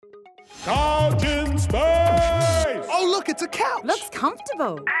Couch in space! Oh, look, it's a couch. Looks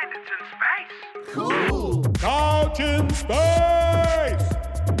comfortable. And it's in space. Cool. Couch in space!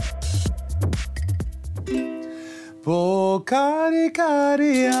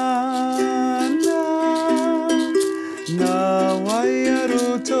 Pokari-kariana na waiaru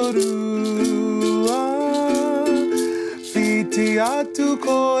torua fiti atu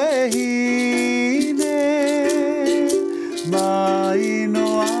koe hine mai no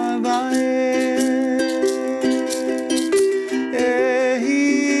ana e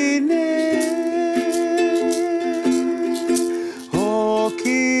hine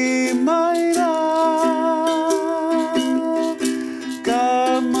hoki mai rā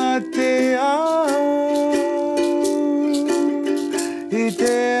mate ao I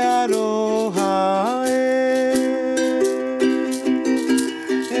te aroha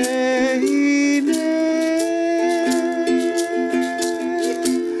e hine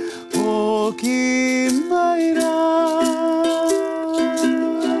hoki mai rā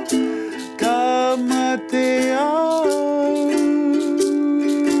ka mate ao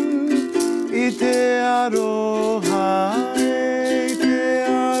I te aroha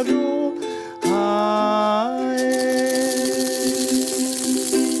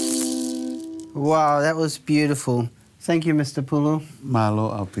Wow, that was beautiful. Thank you, Mr. Pulu. Malo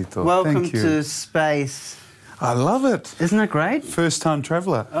Apito. Welcome Thank you. to space. I love it. Isn't it great? First time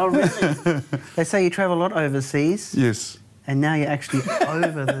traveller. Oh, really? They say you travel a lot overseas, Yes. and now you're actually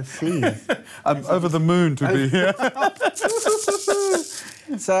over the seas. I'm over the moon to be here.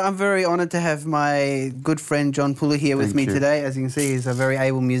 So I'm very honoured to have my good friend John Pulu here with Thank me you. today. As you can see, he's a very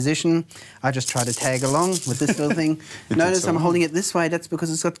able musician. I just try to tag along with this little thing. You Notice did so I'm well. holding it this way. That's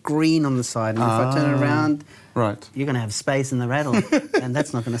because it's got green on the side. And if I turn it around, Right. you're going to have space in the rattle. And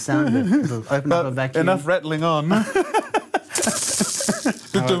that's not going to sound good. It'll open up a But vacuum. enough rattling on.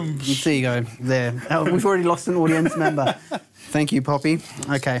 There you go. There. Oh, we've already lost an audience member. Thank you, Poppy.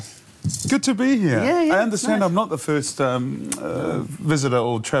 Okay. Good to be here. Yeah, yeah, I it's understand nice. I'm not the first visitor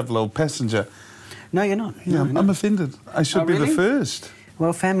or traveller or passenger. No, you're not. Yeah, No, I'm offended. I should Oh, be really? the first.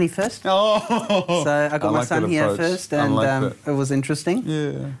 Well, family first. Oh. So I got my like son that here approach. first, I and like that. it was interesting.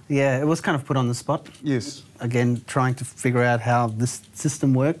 Yeah. Yeah, it was kind of put on the spot. Yes. Again, trying to figure out how this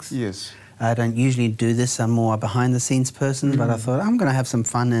system works. Yes. I don't usually do this. I'm more a behind-the-scenes person, but I thought I'm going to have some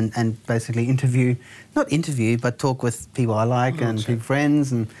fun and basically not interview, but talk with people I like and big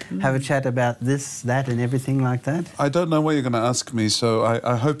friends and have a chat about this, that, and everything like that. I don't know what you're going to ask me, so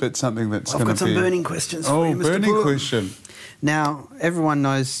I hope it's something that's I've going to got be... some burning questions for Oh, you, Mr. burning Pulu. question. Now, everyone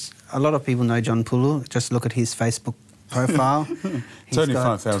knows, a lot of people know John Pulu. Just look at his Facebook profile. He's only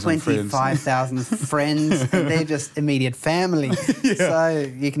got 5,000 friends. 25,000 friends, and they're just immediate family. So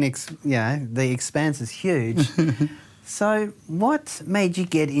you can, the expanse is huge. So what made you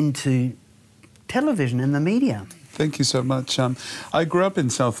get into television and the media? Thank you so much. I grew up in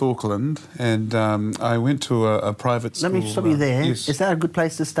South Auckland, and I went to a private school. Let me stop you there. Yes. Is that a good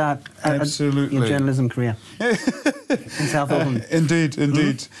place to start Absolutely. your journalism career? In South Auckland? Indeed.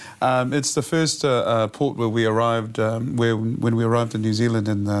 It's the first port where we arrived, when we arrived in New Zealand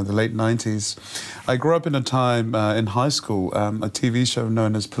in the late 90s. I grew up in a time in high school, a TV show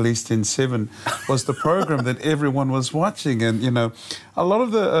known as Police 107 was the program that everyone was watching. And, you know, a lot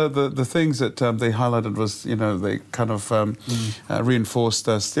of the things that they highlighted was, you know, they kind of reinforced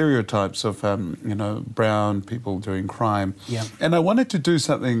stereotypes of, you know, brown people doing crime. Yeah. And I wanted to do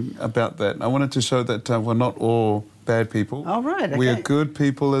something about that. I wanted to show that we're not all bad people. Oh, right, We are okay. good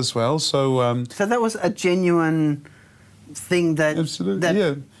people as well. So So that was a genuine thing that... absolutely, that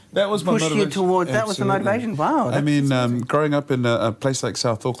yeah. That was my pushed you motivation. towards... That was the Absolutely. motivation? Wow. I mean, growing up in a place like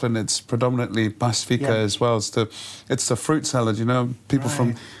South Auckland, it's predominantly Pasifika Yeah. as well. It's the fruit salad, you know, people from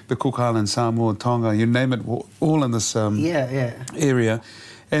Right. the Cook Islands, Samoa, Tonga, you name it, all in this yeah. area.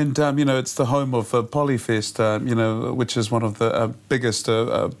 And, you know, it's the home of Polyfest, you know, which is one of the biggest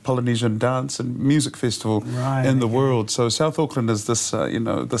Polynesian dance and music festival Right, in the okay. world. So South Auckland is this, you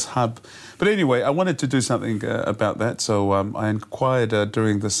know, this hub. But anyway, I wanted to do something about that. So I inquired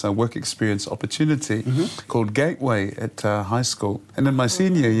during this work experience opportunity called Gateway at high school. And in my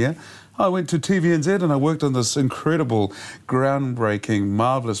senior year, I went to TVNZ and I worked on this incredible, groundbreaking,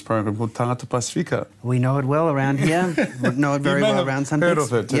 marvellous program called Tangata Pasifika. We know it well around here. We know it very You may well have around heard Sundays.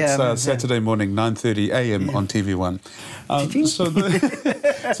 of it. Yeah, It's Saturday morning, 9:30 a.m. on TV1. you?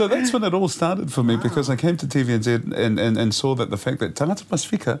 So that's when it all started for me, because I came to TVNZ and saw that the fact that Tangata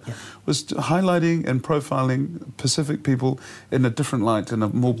Pasifika was highlighting and profiling Pacific people in a different light, in a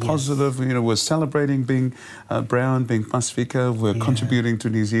more positive, you know, we're celebrating being brown, being Pasifika, we're contributing to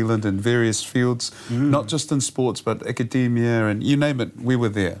New Zealand in various fields, not just in sports, but academia and you name it, we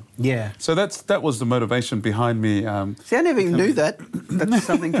were there. Yeah. So that was the motivation behind me. See, I never even knew that. That's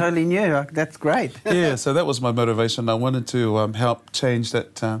something totally new. That's great. Yeah, so that was my motivation. I wanted to help change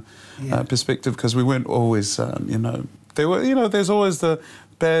that perspective because we weren't always, there's always the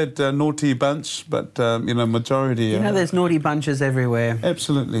bad, naughty bunch, but, majority... there's naughty bunches everywhere.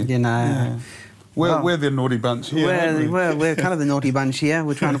 Absolutely. Yeah. We're the naughty bunch here. We're kind of the naughty bunch here.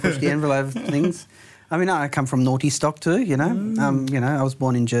 We're trying to push the envelope of things. I mean, I come from naughty stock too, I was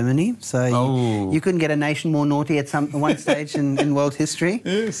born in Germany, so you couldn't get a nation more naughty at one stage in world history.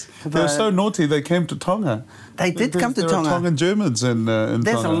 Yes. They were so naughty, they came to Tonga. They did come to there Tonga. There are Tongan Germans in Tonga.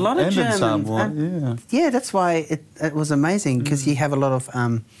 There's a lot of and Germans. In Samoa, yeah, that's why it was amazing, because you have a lot of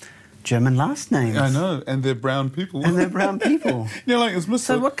German last names. I know, and they're brown people. And they're brown people.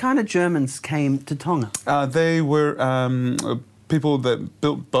 So what kind of Germans came to Tonga? They were... people that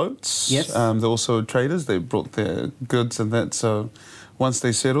built boats. Yes. They're also traders. They brought their goods and that. So once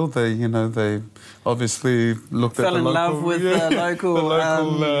they settled, they obviously looked Fell at the in local... love with the local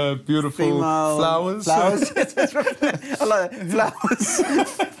beautiful flowers. Flowers. I like it. Flowers.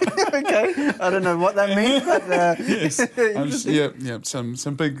 Okay. I don't know what that means, but... yes.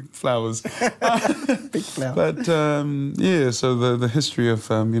 Some big flowers. Big flowers. But, so the history of,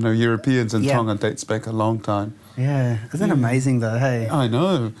 Europeans in Tonga dates back a long time. Yeah, isn't that amazing though, hey? I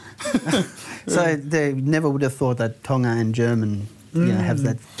know. So they never would have thought that Tonga and German, have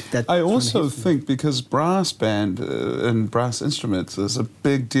that I also think because brass band and brass instruments is a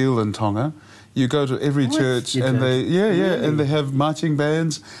big deal in Tonga. You go to every church and and they have marching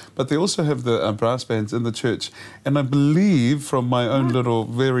bands, but they also have the brass bands in the church. And I believe from my own little,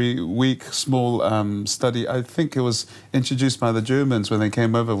 very weak, small study, I think it was introduced by the Germans when they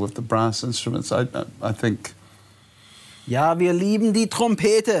came over with the brass instruments. I think... Ja, wir lieben die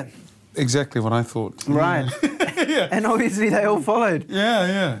Trompete. Exactly what I thought. Right. And obviously they all followed.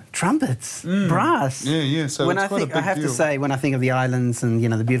 Yeah. Trumpets, brass. Yeah. So when it's I quite think, a big I have deal. to say, when I think of the islands and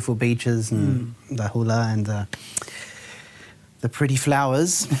the beautiful beaches and the hula and the pretty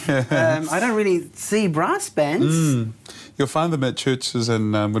flowers, I don't really see brass bands. You'll find them at churches,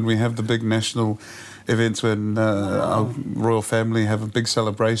 and when we have the big national events, when our royal family have a big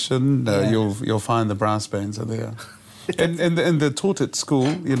celebration, you'll find the brass bands are there. and they're taught at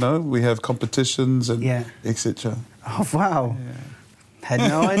school, we have competitions and etc. Oh, wow. Yeah. Had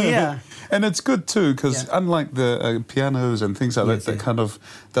no idea. And it's good too, because unlike the pianos and things like that kind of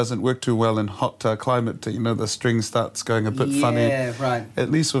doesn't work too well in hot climate, the string starts going a bit funny. Yeah, right.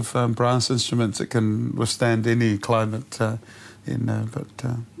 At least with brass instruments, it can withstand any climate.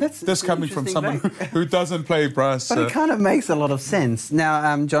 That's coming from someone who doesn't play brass. But it kind of makes a lot of sense.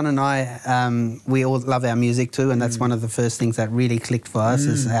 Now, John and I, we all love our music too, and that's one of the first things that really clicked for us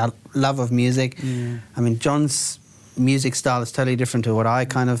is our love of music. I mean, John's music style is totally different to what I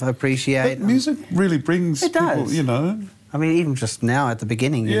kind of appreciate. But music really brings people, I mean, even just now at the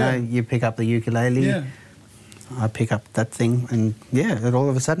beginning, you pick up the ukulele. Yeah. I pick up that thing and, all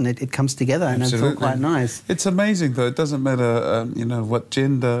of a sudden it comes together and it's all quite nice. It's amazing, though. It doesn't matter, what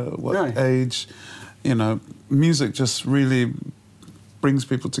gender, what age, music just really brings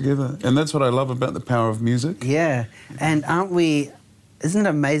people together. And that's what I love about the power of music. Yeah. And isn't it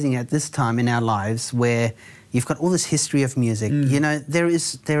amazing at this time in our lives where you've got all this history of music. There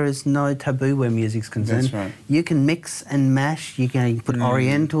is no taboo where music's concerned. That's right. You can mix and mash. You can put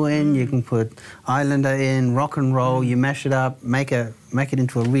Oriental in. You can put Islander in, rock and roll. You mash it up, make it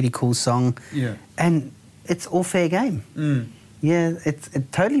into a really cool song. Yeah. And it's all fair game. Yeah, it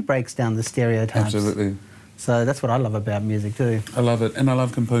totally breaks down the stereotypes. Absolutely. So that's what I love about music too. I love it, and I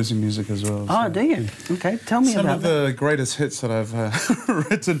love composing music as well. Oh, do you? Okay, tell me some about of the greatest hits that I've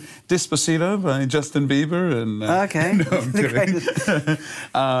written. Despacito by Justin Bieber, and okay, no,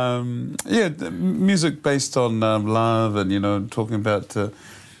 I'm kidding. Music based on love, and talking about. So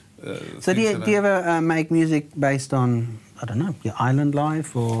do you ever make music based on, I don't know, your island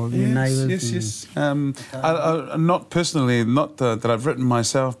life or your neighbours? Yes. I, not personally, not that I've written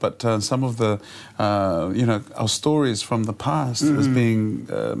myself, but some of the, our stories from the past is being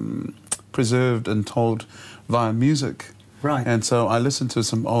preserved and told via music. Right. And so I listen to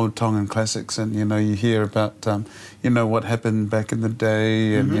some old Tongan classics, and you hear about what happened back in the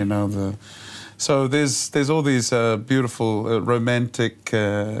day, and So there's all these beautiful romantic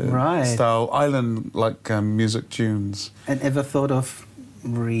style island like music tunes. And ever thought of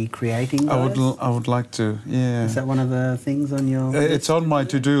recreating I those? would like to, yeah. Is that one of the things on your It's on my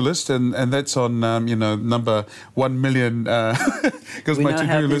to-do list, and that's on number 1 million because We my know to-do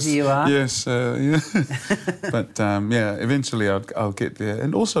how list. busy you are. Yes, yeah. But eventually I'll get there.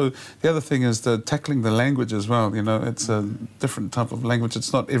 And also the other thing is tackling the language as well. It's a different type of language.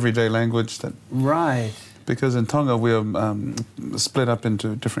 It's not everyday language Right. because in Tonga we're split up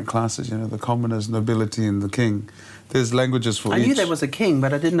into different classes. The commoners, nobility, and the king. There's languages for I each. knew there was a king,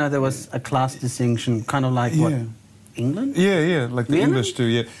 but I didn't know there was a class distinction, kind of like what, Yeah. England? Yeah, like the Really? English do,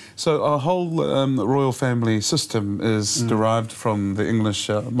 yeah. So our whole royal family system is derived from the English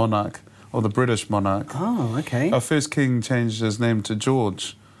monarch or the British monarch. Oh, okay. Our first king changed his name to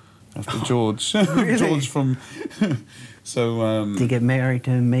George, after George. Really? George from... So... Did you get married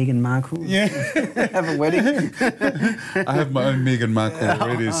to Meghan Markle? yeah, Have a wedding? I have my own Meghan Markle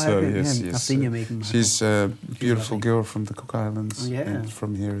already, Oh, so have you? yes, Yeah, yes. I've seen your Meghan Markle. She's a beautiful girl from the Cook Islands. Oh, yeah. And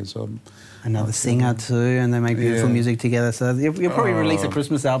from here as well. Another singer too, and they make beautiful Yeah. music together. So you'll probably release a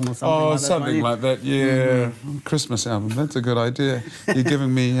Christmas album or something Oh, like that. something like that, yeah. Christmas album, that's a good idea. You're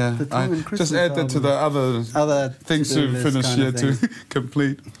giving me... Tongan just Christmas add that to the other Other things to-do to list finish kind here of to thing.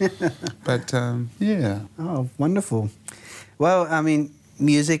 complete. But, yeah. Oh, wonderful. Well, I mean,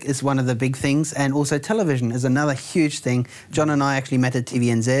 music is one of the big things, and also television is another huge thing. John and I actually met at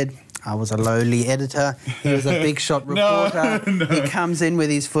TVNZ. I was a lowly editor. He was a big shot reporter. No. He comes in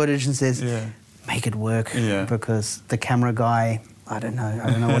with his footage and says, Yeah. make it work, Yeah. because the camera guy, I don't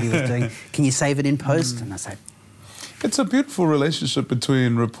know what he was doing. Can you save it in post? And I said, It's a beautiful relationship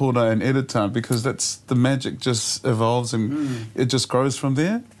between reporter and editor because that's the magic just evolves and it just grows from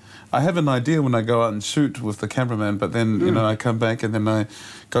there. I have an idea when I go out and shoot with the cameraman, but then I come back and then I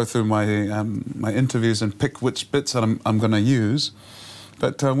go through my my interviews and pick which bits that I'm going to use.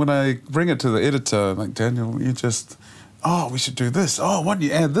 But when I bring it to the editor, like Daniel, you just, we should do this. Oh, why don't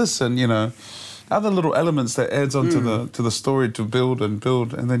you add this? And other little elements that adds on to the story to build,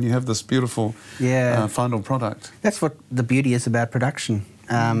 and then you have this beautiful final product. that's what the beauty is about production.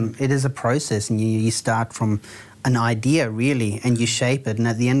 It is a process, and you start from an idea, really, and you shape it, and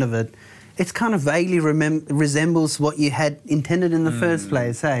at the end of it, it's kind of vaguely resembles what you had intended in the first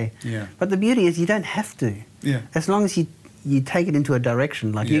place, hey? Yeah. But the beauty is you don't have to. Yeah. As long as you take it into a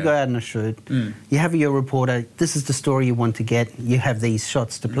direction, like you Yeah. go out on a shoot, you have your reporter, this is the story you want to get, you have these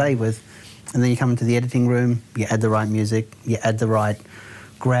shots to play with, and then you come into the editing room, you add the right music, you add the right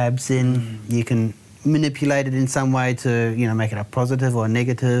grabs in, you can manipulate it in some way to, make it a positive or a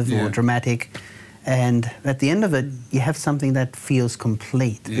negative Yeah. or dramatic. And at the end of it, you have something that feels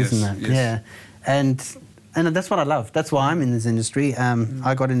complete, Yes, isn't it? yes. Yeah. And that's what I love. That's why I'm in this industry.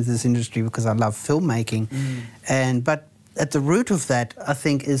 I got into this industry because I love filmmaking. But at the root of that, I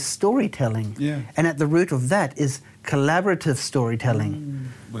think, is storytelling. Yeah. And at the root of that is collaborative storytelling.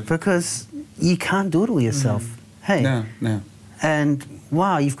 Because you can't do it all yourself. Hey. No. And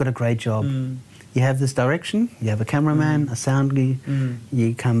wow, you've got a great job. You have this direction, you have a cameraman, a sound guy,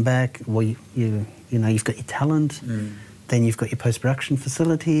 you come back, well, you've got your talent, then you've got your post-production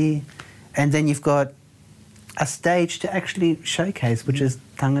facility, and then you've got a stage to actually showcase, which is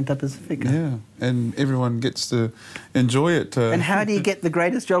Tangata Pacifica. Yeah, and everyone gets to enjoy it. And how do you get the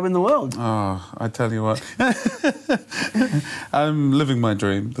greatest job in the world? Oh, I tell you what. I'm living my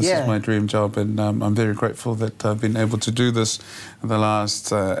dream. This Yeah. is my dream job, and I'm very grateful that I've been able to do this in the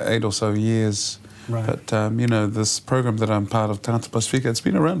last 8 or so years. Right. But, this program that I'm part of, Tangata Pacifica, it's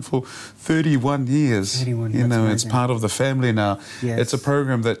been around for 31 years. 31, You that's know, it's amazing. part of the family now. Yes. It's a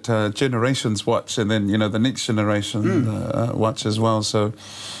program that generations watch, and then, the next generation watch as well. So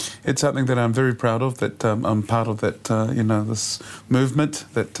it's something that I'm very proud of, that I'm part of that, this movement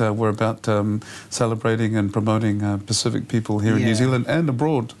that we're about celebrating and promoting Pacific people here in New Yeah. Zealand and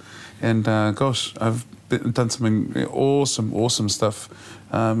abroad. And gosh, I've done some awesome stuff.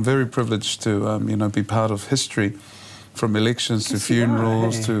 I'm very privileged to, be part of history, from elections to Yes, you are,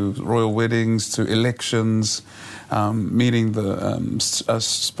 funerals hey. to royal weddings to elections, meeting the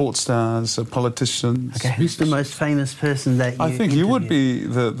sports stars, politicians. Okay, who's the most famous person that you I think you would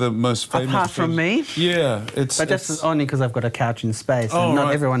interviewed? be the most famous. Apart from me? Yeah, it's. But that's it's- only because I've got a couch in space, Oh, and not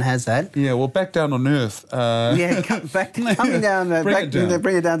right. everyone has that. Yeah, well, back down on Earth. Yeah, coming down, Bring back it down.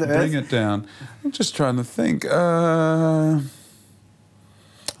 bring it down to earth. Bring it down. I'm just trying to think.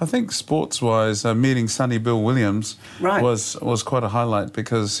 I think sports-wise, meeting Sonny Bill Williams Right. was quite a highlight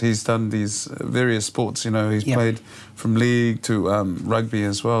because he's done these various sports. He's Yep. played from league to rugby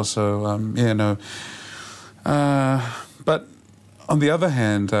as well. So but on the other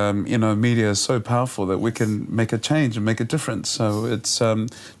hand, media is so powerful that we can make a change and make a difference. So it's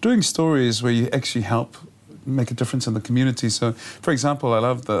doing stories where you actually help make a difference in the community. So, for example, I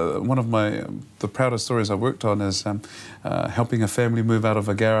love one of the proudest stories I worked on is helping a family move out of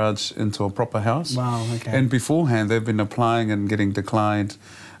a garage into a proper house. Wow, okay. And beforehand, they've been applying and getting declined.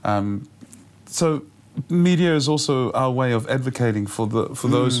 So media is also our way of advocating for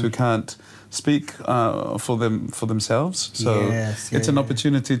those who can't speak for themselves. So it's an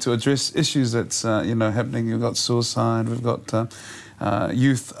opportunity to address issues that's happening. We've got suicide, we've got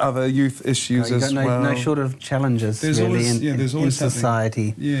other youth issues as well. No short of challenges there's really always, in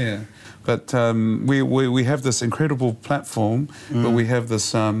society. Yeah. But we have this incredible platform, but we have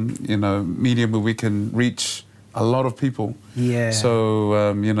this medium where we can reach a lot of people. Yeah.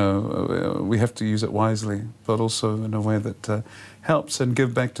 So we have to use it wisely, but also in a way that helps and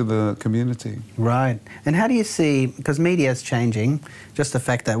give back to the community. Right. And how do you see, because media is changing, just the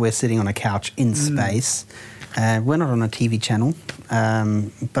fact that we're sitting on a couch in space. We're not on a TV channel,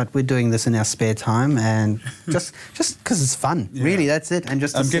 but we're doing this in our spare time, and just because it's fun. Yeah. Really, that's it. And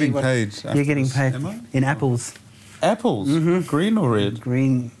just to I'm getting paid. You're getting paid Am I? in apples. Apples? Mm-hmm. Green or red?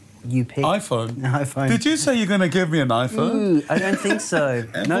 Green. You pick. iPhone. Did you say you're going to give me an iPhone? Ooh, I don't think so.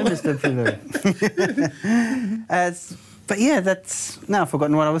 No, Mr. Pilu. But yeah, now I've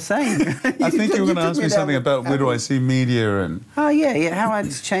forgotten what I was saying. I think you were going to ask me something about where do I see media and... Oh, yeah, how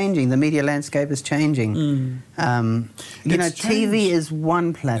it's changing. The media landscape is changing. TV is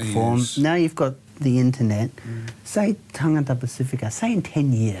one platform. Yes. Now you've got the internet. Say Tangata Pacifica, say in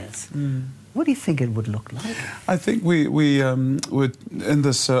 10 years. What do you think it would look like? I think we're in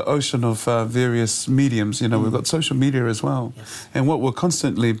this ocean of various mediums. We've got social media as well. Yes. And what we're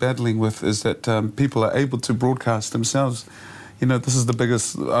constantly battling with is that people are able to broadcast themselves. This is the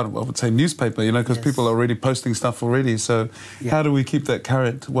biggest, I would say, newspaper, because people are already posting stuff already. So how do we keep that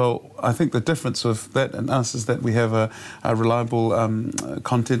current? Well, I think the difference with that and us is that we have a reliable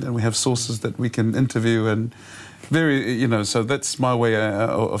content, and we have sources that we can interview and so that's my way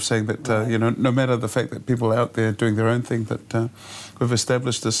of saying that, no matter the fact that people are out there doing their own thing, that we've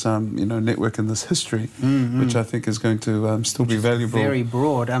established this, network and this history, which I think is going to still be valuable. Very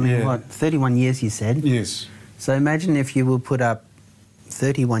broad. I mean, 31 years you said? Yes. So imagine if you will put up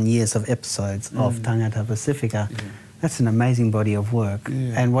 31 years of episodes of Tangata Pacifica. Yeah. That's an amazing body of work.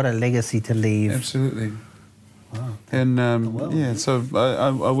 Yeah. And what a legacy to leave. Absolutely. Wow. And so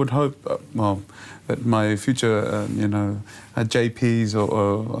I would hope, that my future, JPs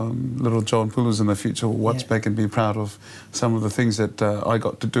or little John Pulus in the future will watch back and be proud of some of the things that I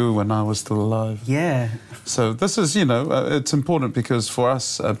got to do when I was still alive. Yeah. So this is, it's important because for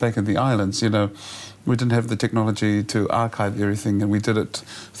us back in the islands, we didn't have the technology to archive everything, and we did it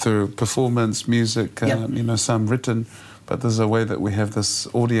through performance, music, some written, but there's a way that we have this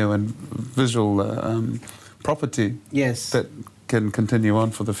audio and visual property that can continue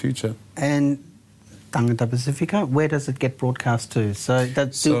on for the future. And Tangata Pacifica, where does it get broadcast to? So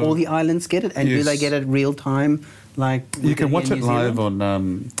do all the islands get it? And do they get it real time? Like you can watch it live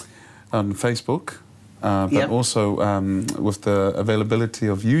on Facebook, but also with the availability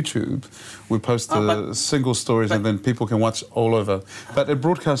of YouTube, we post the single stories and then people can watch all over. But it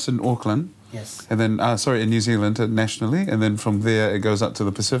broadcasts in Auckland. Yes. And then, in New Zealand nationally, and then from there it goes up to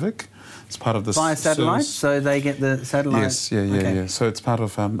the Pacific. It's part of the via satellite, so they get the satellite. Yes, yeah. So it's part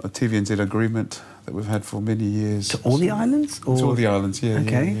of a TVNZ agreement that we've had for many years. To all the islands? Or? To all the islands, yeah.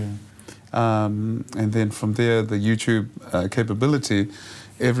 Okay. Yeah. And then from there, the YouTube capability,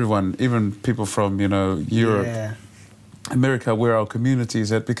 everyone, even people from Europe. America, where our community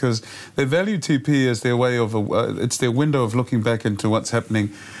is at, because they value TP as their way of it's their window of looking back into what's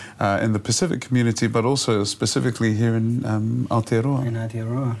happening in the Pacific community, but also specifically here in Aotearoa. In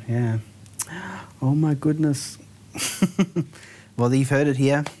Aotearoa, yeah. Oh my goodness. Well, you've heard it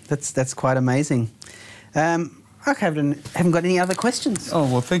here. That's quite amazing. I haven't got any other questions. Oh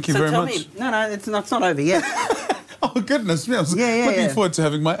well, thank you very much. No, it's not over yet. Oh goodness me! I was looking forward to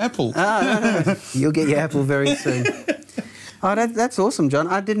having my apple. No. You'll get your apple very soon. Oh, that's awesome, John.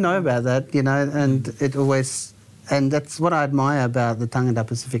 I didn't know about that, and that's what I admire about the Tangata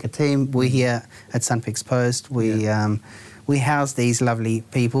Pacifica team. We're here at Sunpeaks Post. We house these lovely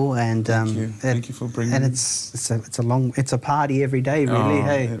people, and thank you for bringing. And it's a party every day, really. Oh,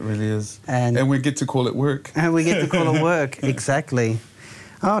 hey, it really is. And we get to call it work. And we get to call it work, exactly.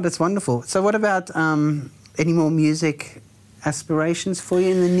 Oh, that's wonderful. So, what about any more music aspirations for you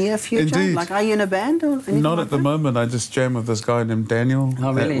in the near future? Indeed. Like, are you in a band or anything? Not like at the moment. I just jam with this guy named Daniel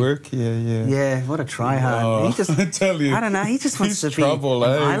really? at work. Yeah. Yeah, what a tryhard. Oh, I tell you. I don't know, he just wants to be trouble,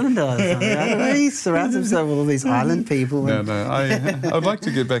 an islander. I don't know, he surrounds himself with all these island people. No, I'd like to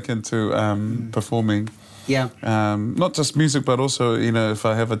get back into performing. Yeah. Not just music, but also, you know, if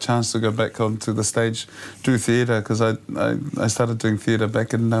I have a chance to go back onto the stage, do theatre, because I started doing theatre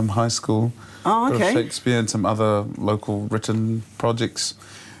back in high school. Oh, Bit of okay. Shakespeare and some other local written projects.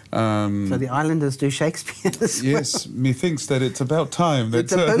 So the Islanders do Shakespeare as well. Yes, methinks that it's about time.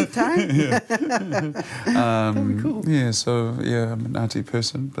 It's about time? Very cool. Yeah, so, yeah, I'm an arty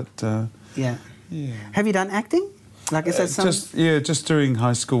person, but... Yeah. yeah. Have you done acting? Like, is that some... Just during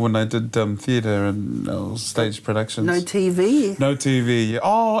high school when I did theatre and stage productions. No TV? No TV. Yeah.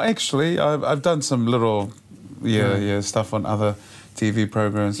 Oh, actually, I've done some little, stuff on other TV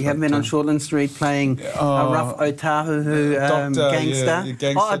programs. You haven't been on Shortland Street playing a rough Otahu gangster? Yeah,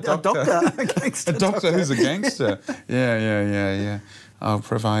 gangster a doctor. A gangster a doctor who's a gangster. Yeah. I'll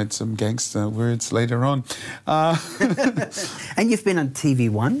provide some gangster words later on. And you've been on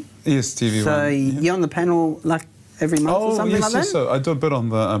TV1? Yes, TV1. So you're on the panel like every month or something like that? Yes, so I do a bit on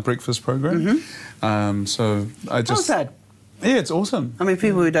the breakfast program. So I just... How's that? Yeah, it's awesome. I mean,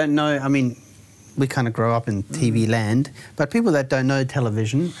 people who don't know, I mean, we kind of grow up in TV land, but people that don't know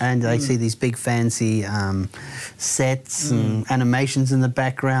television and they see these big fancy sets and animations in the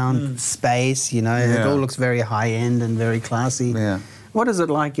background, space, you know, it all looks very high-end and very classy. Yeah. What is it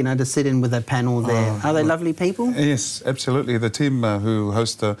like, you know, to sit in with a panel there? Are they lovely people? Yes, absolutely. The team who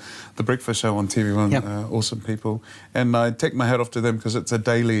host the breakfast show on TV1, awesome people. And I take my hat off to them because it's a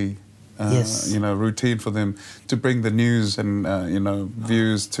daily... routine for them to bring the news and,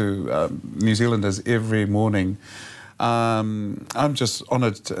 views to New Zealanders every morning. I'm just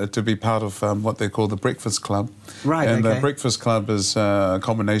honoured to be part of what they call the Breakfast Club. Right, and okay. the Breakfast Club is a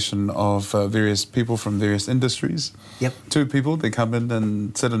combination of various people from various industries. Yep. 2 people, they come in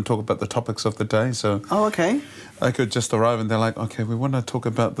and sit and talk about the topics of the day. So Oh, okay. I could just arrive and they're like, okay, we want to talk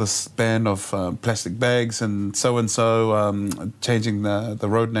about this ban of plastic bags and so, changing the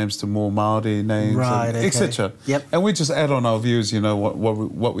road names to more Māori names, Right, okay. etc. Yep. And we just add on our views, you know,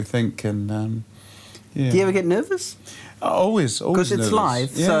 what we think. And Do you ever get nervous? Always Because it's nervous.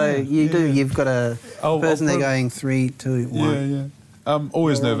 live, Yeah, so you've got a I'll person there put- going 3, 2, 1. Yeah. I'm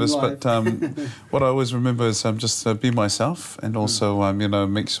always You're on nervous, live. but what I always remember is just be myself, and also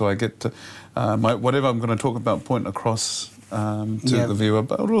make sure I get to, whatever I'm going to talk about point across to the viewer,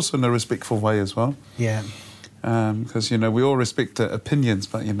 but also in a respectful way as well. Yeah. Because we all respect opinions,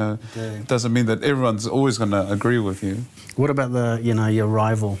 but it doesn't mean that everyone's always going to agree with you. What about your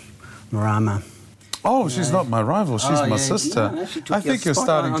rival, Marama? Oh, she's not my rival. She's my sister. No, she took I think your you're spot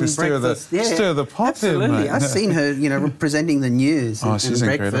starting on to stir the pot Absolutely. there, mate. I've seen her, presenting the news Oh, and she's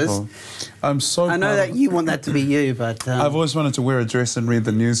breakfast. incredible. I'm so I know proud that of- you want that to be you, but... I've always wanted to wear a dress and read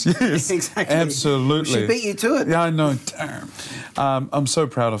the news. Yes, Exactly. absolutely. She beat you to it. Yeah, I know. Damn. I'm so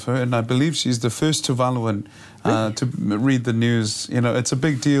proud of her, and I believe she's the first Tuvaluan to read the news. It's a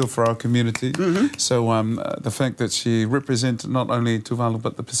big deal for our community. So the fact that she represents not only Tuvalu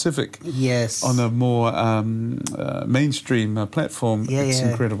but the Pacific Yes. on a more mainstream platform, it's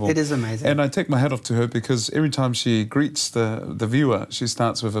incredible. It is amazing. And I take my hat off to her because every time she greets the viewer, she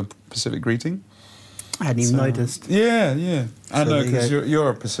starts with a Pacific greeting. I hadn't even noticed. Yeah. I So know, there you because go. you're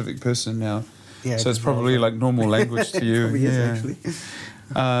a Pacific person now. Yeah, so it's probably like normal language to you. Probably is, actually.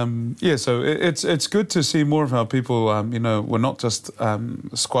 So it's good to see more of our people, we're not just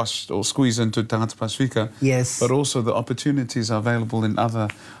squashed or squeezed into Tangata Pasifika, Yes. but also the opportunities are available in other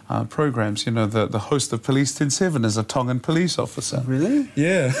programs. The host of Police 10-7 is a Tongan police officer. Really?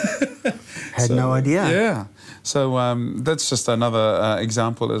 Yeah. Had no idea. Yeah. So that's just another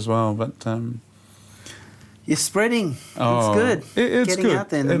example as well, but... You're spreading. Oh, It's good. It's Getting good. out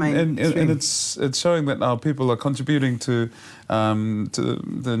there in the and mainstream. it's showing that our people are contributing to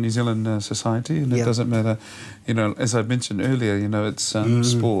the New Zealand society, and it Yep. doesn't matter, as I mentioned earlier, it's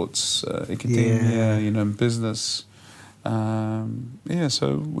sports, academia, business.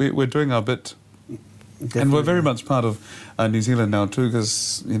 So we're doing our bit. And we're very much part of New Zealand now too,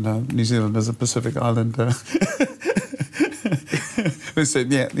 because New Zealand is a Pacific island. They said,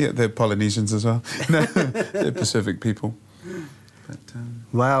 they're Polynesians as well. No, they're Pacific people. But,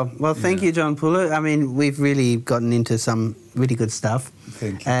 Wow. Well, thank you, John Pulu. I mean, we've really gotten into some really good stuff.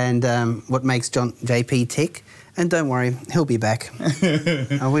 Thank you. And what makes JP tick. And don't worry, he'll be back.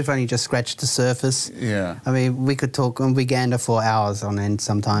 We've only just scratched the surface. Yeah. I mean, we could talk on Wegander for hours on end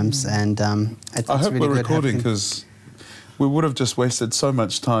sometimes. And it's I hope really we're good recording, having- because we would have just wasted so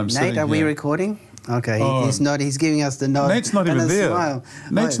much time Nate, sitting are we here. recording? Okay, Oh. he's not. He's giving us the nod. Nate's not and even a there. Smile.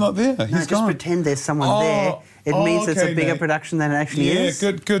 Nate's not there. No, He's just gone. pretend there's someone Oh. there. It Oh, means it's a okay, bigger Nate. production than it actually Yeah, is.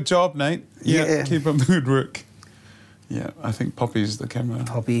 good job, Nate. Yeah, Yeah. keep up the good work. Yeah, I think Poppy's the camera.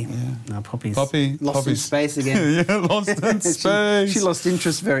 Poppy. Yeah. No, Poppy's Poppy. lost in Poppy's- space again. Yeah, lost in space. She lost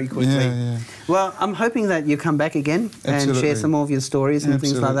interest very quickly. Yeah, yeah. Well, I'm hoping that you come back again and Absolutely. share some more of your stories and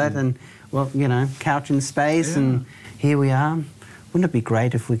things like that. Absolutely. And, well, you know, couch in space, Yeah. and here we are. Wouldn't it be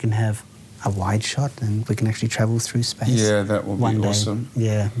great if we can have a wide shot and we can actually travel through space? Yeah, that would be one day. awesome.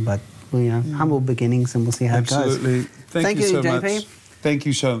 Yeah, but, well, you know, humble beginnings, and we'll see how it goes. Absolutely. Thank you so JP. much. Thank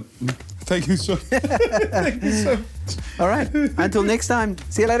you so. Thank you so. Thank you so. All right. Until next time.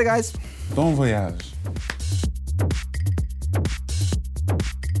 See you later, guys. Bon voyage.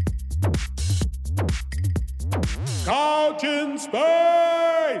 Couch in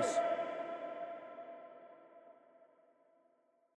Space!